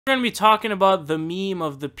We're going to be talking about the meme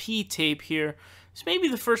of the P tape here. This may be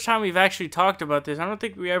the first time we've actually talked about this. I don't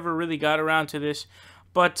think we ever really got around to this.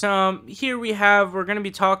 But here we're going to be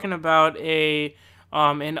talking about an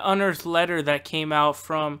unearthed letter that came out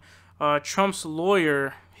from Trump's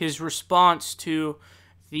lawyer, his response to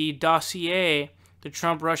the dossier, the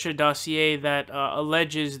Trump-Russia dossier that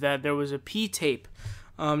alleges that there was a P tape.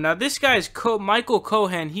 Now this guy is Michael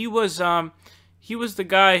Cohen. He was the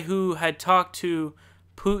guy who had talked to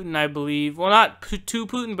Putin, I believe. Well, not to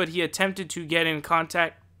Putin, but he attempted to get in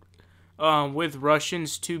contact with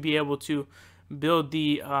Russians to be able to build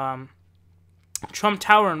the Trump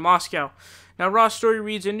Tower in Moscow. Now, raw story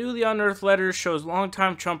reads, a newly unearthed letter shows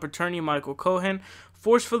longtime Trump attorney Michael Cohen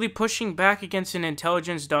forcefully pushing back against an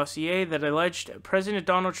intelligence dossier that alleged President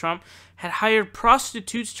Donald Trump had hired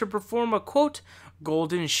prostitutes to perform a, quote,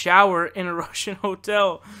 golden shower in a Russian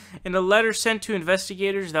hotel. In a letter sent to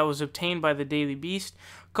investigators that was obtained by the Daily Beast,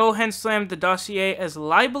 Cohen slammed the dossier as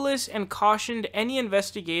libelous and cautioned any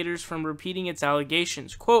investigators from repeating its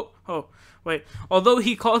allegations. Quote, although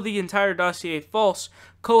he called the entire dossier false,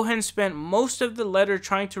 Cohen spent most of the letter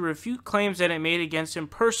trying to refute claims that it made against him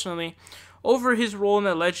personally over his role in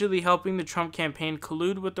allegedly helping the Trump campaign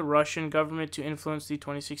collude with the Russian government to influence the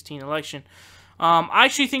 2016 election. I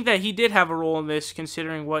actually think that he did have a role in this,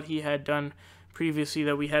 considering what he had done previously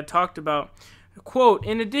that we had talked about. Quote,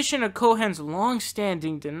 in addition to Cohen's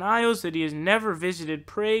long-standing denials that he has never visited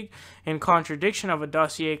Prague, in contradiction of a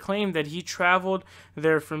dossier claim that he traveled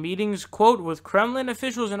there for meetings, quote, with Kremlin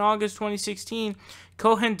officials in August 2016,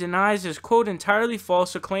 Cohen denies as, quote, entirely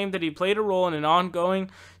false a claim that he played a role in an ongoing,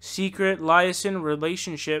 secret liaison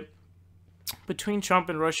relationship between Trump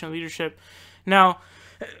and Russian leadership. Now,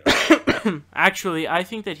 actually, I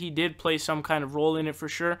think that he did play some kind of role in it for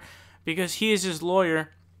sure, because he is his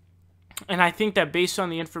lawyer. And I think that based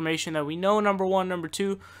on the information that we know, number one, number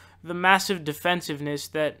two, the massive defensiveness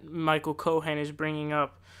that Michael Cohen is bringing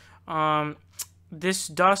up. This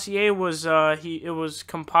dossier was it was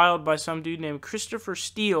compiled by some dude named Christopher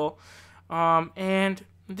Steele, and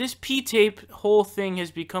this P-tape whole thing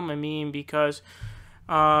has become a meme because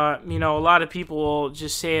you know, a lot of people will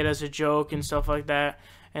just say it as a joke and stuff like that,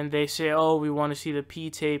 and they say, oh, we want to see the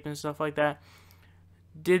P-tape and stuff like that.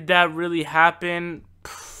 Did that really happen?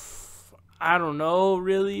 I don't know,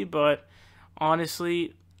 really, but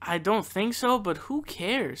honestly, I don't think so, but who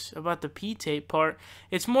cares about the P-tape part?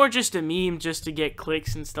 It's more just a meme just to get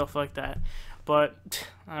clicks and stuff like that, but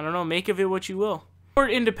I don't know, make of it what you will.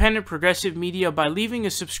 Support independent progressive media by leaving a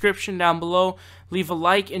subscription down below, leave a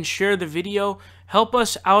like and share the video, help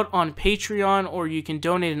us out on Patreon, or you can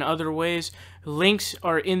donate in other ways. Links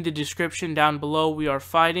are in the description down below. We are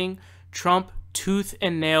fighting Trump tooth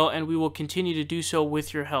and nail, and we will continue to do so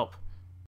with your help.